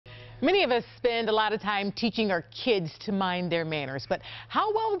Many of us spend a lot of time teaching our kids to mind their manners, but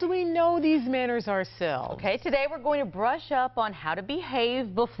how well do we know these manners ourselves? Okay, today we're going to brush up on how to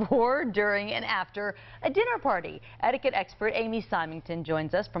behave before, during, and after a dinner party. Etiquette expert Aimee Symington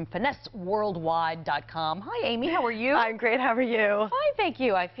joins us from finesseworldwide.com. Hi, Aimee. How are you? I'm great. How are you? Fine, thank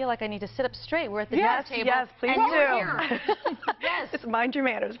you. I feel like I need to sit up straight. We're at the dinner table. Yes, please and do. you're here. Yes. Just mind your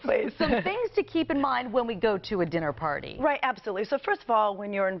manners, please. Some things to keep in mind when we go to a dinner party. Right, absolutely. So first of all,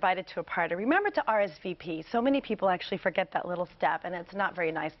 when you're invited to a party, remember to RSVP. So many people actually forget that little step, and it's not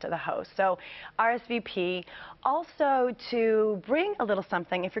very nice to the host. So RSVP. Also to bring a little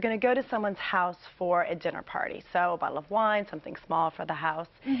something if you're going to go to someone's house for a dinner party. So a bottle of wine, something small for the house.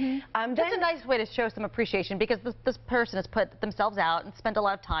 That's a nice way to show some appreciation because this person has put themselves out and spent a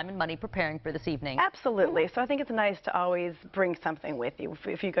lot of time and money preparing for this evening. Absolutely. So I think it's nice to always bring something with you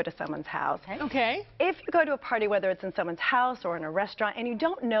if you go to someone's house. Okay. If you go to a party, whether it's in someone's house or in a restaurant, and you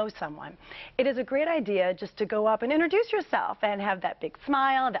don't know someone, it is a great idea just to go up and introduce yourself and have that big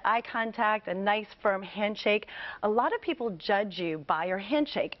smile, the eye contact, a nice firm handshake. A lot of people judge you by your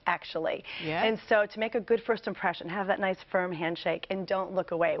handshake, actually. Yeah. And so to make a good first impression, have that nice firm handshake and don't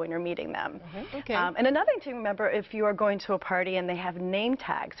look away when you're meeting them. Okay. And another thing to remember, if you are going to a party and they have name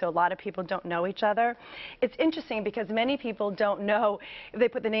tags, so a lot of people don't know each other, it's interesting because many people don't know if they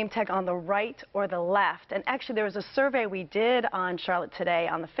put the name tag on the right or the left. And actually there was a survey we did on Charlotte Today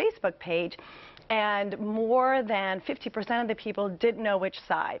on the Facebook page, and more than 50% of the people didn't know which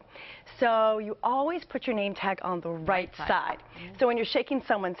side. So you always put your name tag on the right side. So when you're shaking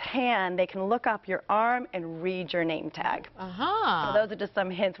someone's hand, they can look up your arm and read your name tag. So those are just some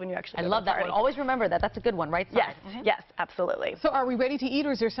hints when you actually I go love to the that party. one. Always remember that. That's a good one, right side. Yes, yes, absolutely. So are we ready to eat,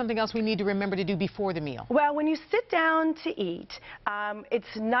 or is there something else we need to remember to do before the meal? Well, when you sit down to eat,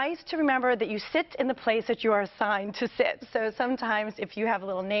 it's nice to remember that you sit in the place that you are assigned to sit. So sometimes if you have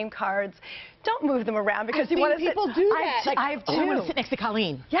little name cards, don't move them around because you want to people sit. do that. I have I want to sit next to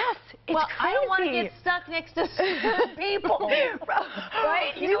Colleen. Yes, it's Well, crazy. I don't want to get stuck next to certain people.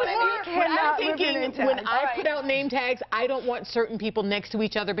 Right? You know what I mean? When I'm cannot move your thinking, name tag. when I put out name tags, I don't want certain people next to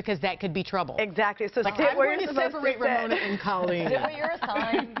each other because that could be trouble. Exactly. So Like, sit I'm where going you're to supposed separate to sit. Ramona and Colleen. Sit where you're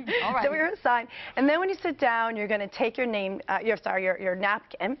assigned. All right. So you're assigned. And then when you sit down, you're going to take your your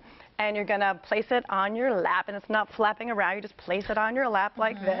napkin, and you're going to place it on your lap, and it's not flapping around. You just place it on your lap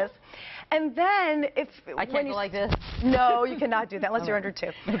like this. And then I can't go like this. No, you cannot do that unless you're under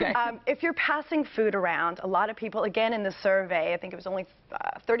 2. Okay. If you're passing food around, a lot of people, again in the survey, I think it was only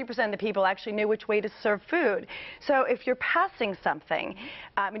 30% of the people actually knew which way to serve food. So if you're passing something,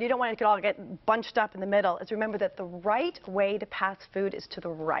 and you don't want it to all get bunched up in the middle, is remember that the right way to pass food is to the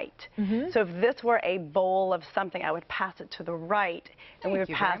right. So if this were a bowl of something, I would pass it to the right, and we would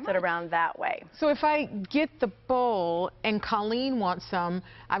pass it around that way. So if I get the bowl and Colleen wants some,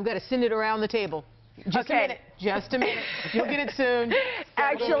 I've got to send it around the table. Just a minute. Just a minute. You'll get it soon.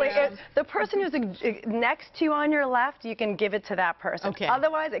 Actually, the person who's next to you on your left, you can give it to that person. Okay.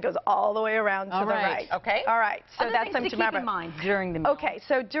 Otherwise, it goes all the way around to the right. Okay. All right. So Other that's things something to to remember. keep in mind during the meal. Okay.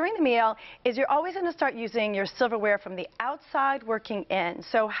 So during the meal, you're always going to start using your silverware from the outside working in.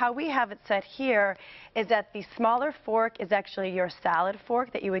 So how we have it set here is that the smaller fork is actually your salad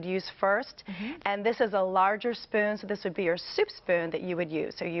fork that you would use first, and this is a larger spoon. So this would be your soup spoon that you would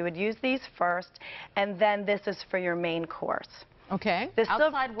use. So you would use these first, and then this is for your main course. Okay.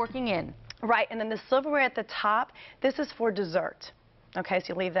 Outside working in. Right, and then the silverware at the top, this is for dessert. Okay, so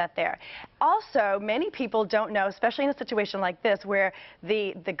you leave that there. Also, many people don't know, especially in a situation like this, where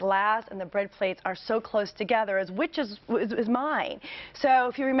the glass and the bread plates are so close together, as which is mine. So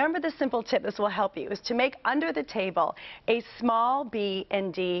if you remember this simple tip, this will help you, is to make under the table a small B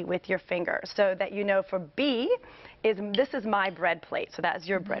and D with your fingers, so that you know for B, this is my bread plate, so that's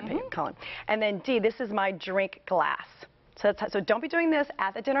your bread plate, Colin. And then D, this is my drink glass. So don't be doing this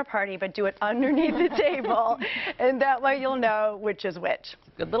at the dinner party, but do it underneath the table, and that way you'll know which is which.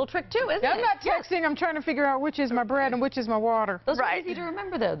 Good little trick too, isn't it? I'm not texting. I'm trying to figure out which is my bread and which is my water. Those are easy to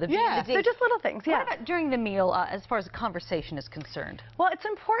remember, though. They're just little things, yeah. What about during the meal, as far as the conversation is concerned? Well, it's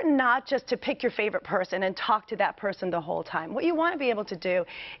important not just to pick your favorite person and talk to that person the whole time. What you want to be able to do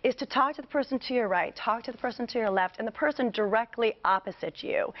is to talk to the person to your right, talk to the person to your left, and the person directly opposite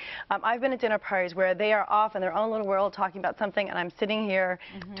you. I've been at dinner parties where they are off in their own little world talking about something, and I'm sitting here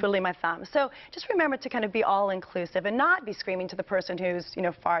twiddling my thumbs. So just remember to kind of be all-inclusive and not be screaming to the person who's,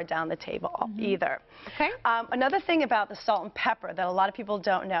 far down the table either. Okay. Another thing about the salt and pepper that a lot of people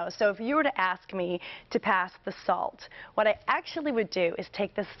don't know. So if you were to ask me to pass the salt, what I actually would do is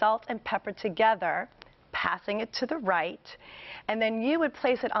take the salt and pepper together, passing it to the right, and then you would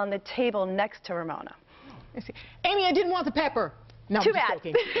place it on the table next to Ramona. Aimee, I didn't want the pepper. No, I'm Too just bad.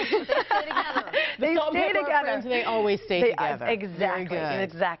 joking. They stay together. They Salt and stay pepper are together. friends, and they always stay together. Exactly. Very good.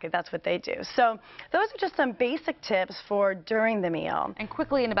 Exactly. That's what they do. So those are just some basic tips for during the meal. And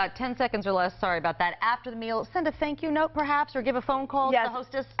quickly, in about 10 seconds or less, sorry about that, after the meal, send a thank you note perhaps, or give a phone call to the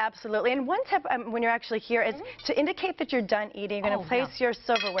hostess. Absolutely. And one tip when you're actually here is to indicate that you're done eating. You're going to place your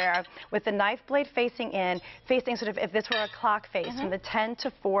silverware with the knife blade facing in, facing sort of if this were a clock face from the 10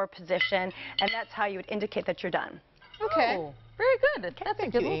 to 4 position, and that's how you would indicate that you're done. Okay. Oh, very good. That's a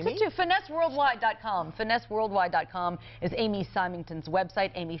good little tip too. FinesseWorldwide.com. FinesseWorldwide.com is Aimee Symington's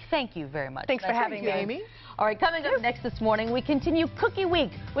website. Aimee, thank you very much. Thanks for having me, Aimee. All right, coming up next this morning, we continue Cookie Week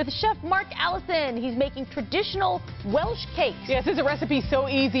with Chef Mark Allison. He's making traditional Welsh cakes. Yes, this is a recipe so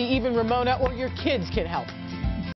easy, even Ramona or your kids can help.